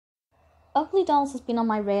Ugly Dolls has been on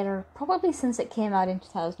my radar probably since it came out in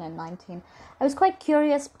 2019. I was quite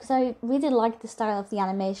curious because I really liked the style of the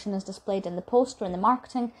animation as displayed in the poster and the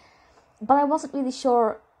marketing, but I wasn't really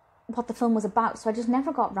sure what the film was about, so I just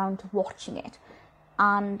never got round to watching it.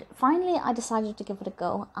 And finally I decided to give it a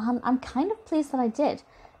go, and I'm kind of pleased that I did,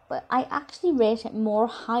 but I actually rate it more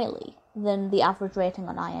highly than the average rating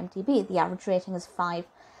on IMDb. The average rating is 5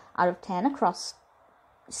 out of 10 across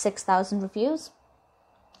 6,000 reviews.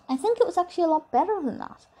 I think it was actually a lot better than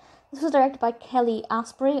that. This was directed by Kelly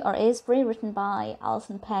Asbury, written by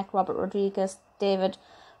Alison Peck, Robert Rodriguez, David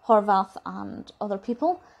Horvath, and other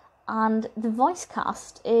people. And the voice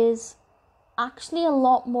cast is actually a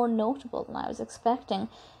lot more notable than I was expecting,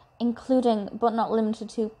 including, but not limited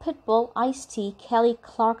to, Pitbull, Ice-T, Kelly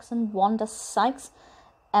Clarkson, Wanda Sykes,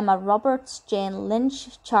 Emma Roberts, Jane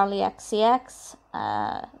Lynch, Charli XCX,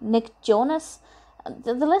 Nick Jonas.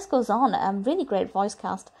 The list goes on. Really great voice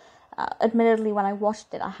cast. Admittedly, when I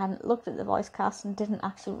watched it, I hadn't looked at the voice cast and didn't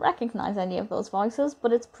actually recognise any of those voices,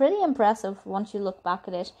 but it's pretty impressive once you look back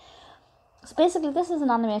at it. So basically, this is an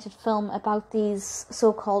animated film about these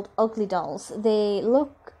so-called ugly dolls. They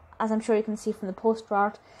look, as I'm sure you can see from the poster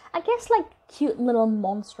art, I guess like cute little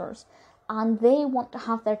monsters, and they want to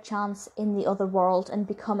have their chance in the other world and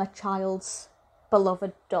become a child's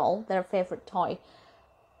beloved doll, their favourite toy.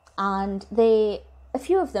 And a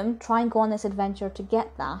few of them try and go on this adventure to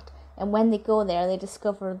get that, and when they go there, they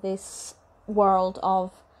discover this world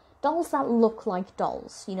of dolls that look like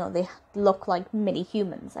dolls. You know, they look like mini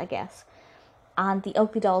humans, I guess. And the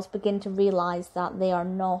ugly dolls begin to realise that they are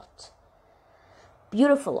not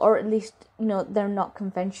beautiful, or at least, you know, they're not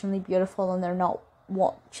conventionally beautiful, and they're not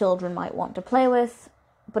what children might want to play with.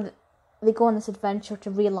 But they go on this adventure to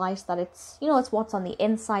realise that it's, you know, it's what's on the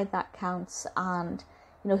inside that counts, and,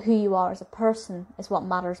 you know, who you are as a person is what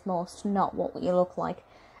matters most, not what you look like.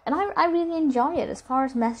 And I really enjoy it. As far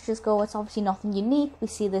as messages go, it's obviously nothing unique. We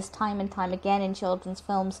see this time and time again in children's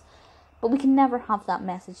films, but we can never have that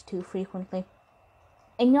message too frequently.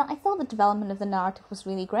 And, you know, I thought the development of the narrative was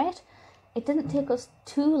really great. It didn't take us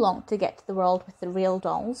too long to get to the world with the real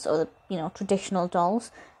dolls, or the, you know, traditional dolls.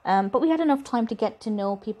 But we had enough time to get to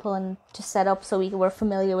know people and to set up so we were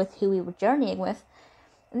familiar with who we were journeying with.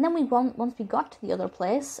 And then once we got to the other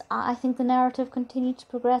place, I think the narrative continued to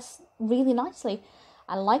progress really nicely.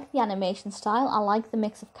 I like the animation style. I like the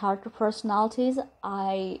mix of character personalities.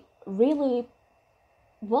 I really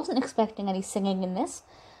wasn't expecting any singing in this,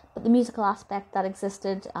 but the musical aspect that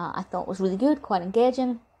existed, I thought was really good, quite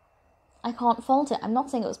engaging. I can't fault it. I'm not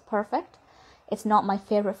saying it was perfect. It's not my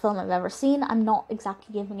favourite film I've ever seen. I'm not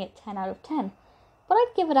exactly giving it 10 out of 10. But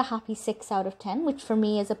I'd give it a happy 6 out of 10, which for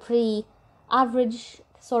me is a pretty average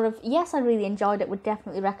sort of, yes, I really enjoyed it, would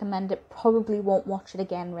definitely recommend it, probably won't watch it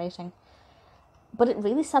again rating. But it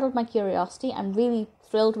really settled my curiosity. I'm really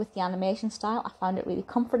thrilled with the animation style. I found it really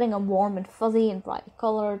comforting and warm and fuzzy and brightly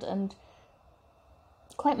coloured and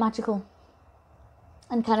quite magical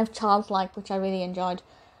and kind of childlike, which I really enjoyed.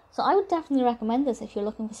 So I would definitely recommend this if you're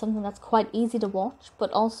looking for something that's quite easy to watch,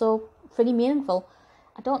 but also pretty meaningful.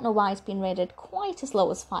 I don't know why it's been rated quite as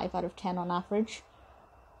low as 5 out of 10 on average.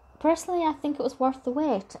 Personally, I think it was worth the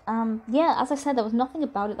wait. Yeah, as I said, there was nothing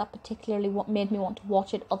about it that particularly made me want to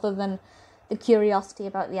watch it other than the curiosity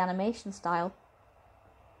about the animation style.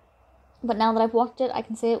 But now that I've watched it, I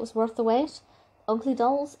can say it was worth the wait. Ugly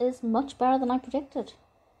Dolls is much better than I predicted.